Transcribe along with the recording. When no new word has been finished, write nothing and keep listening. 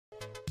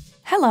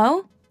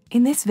Hello!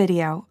 In this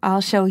video,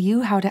 I'll show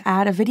you how to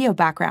add a video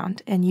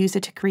background and use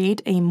it to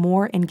create a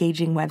more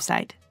engaging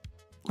website.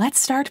 Let's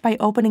start by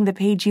opening the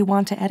page you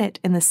want to edit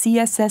in the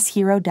CSS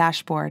Hero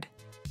dashboard.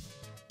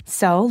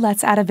 So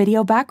let's add a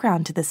video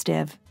background to this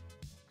div.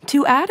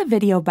 To add a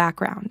video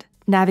background,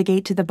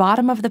 navigate to the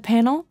bottom of the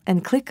panel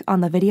and click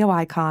on the video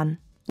icon.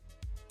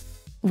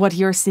 What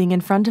you're seeing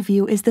in front of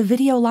you is the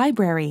video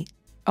library.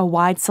 A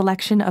wide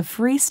selection of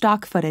free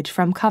stock footage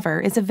from Cover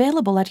is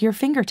available at your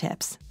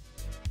fingertips.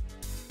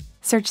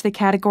 Search the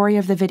category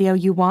of the video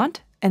you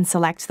want and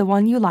select the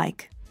one you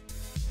like.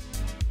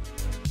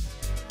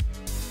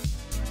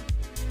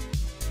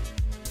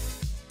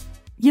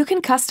 You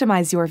can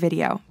customize your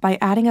video by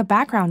adding a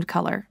background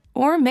color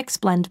or mix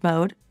blend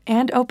mode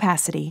and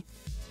opacity.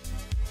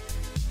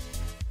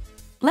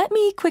 Let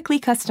me quickly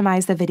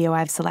customize the video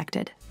I've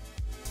selected.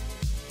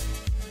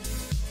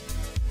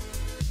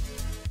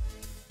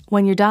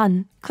 When you're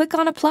done, click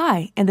on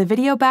Apply and the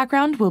video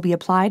background will be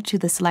applied to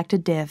the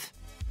selected div.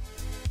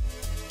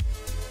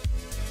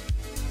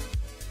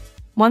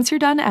 Once you're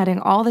done adding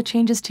all the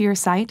changes to your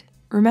site,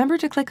 remember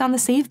to click on the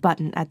Save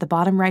button at the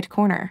bottom right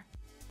corner.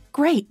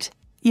 Great!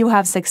 You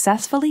have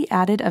successfully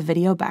added a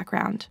video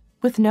background,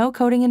 with no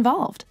coding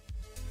involved.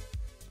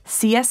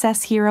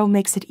 CSS Hero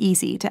makes it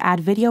easy to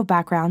add video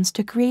backgrounds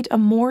to create a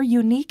more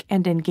unique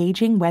and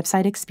engaging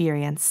website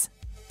experience.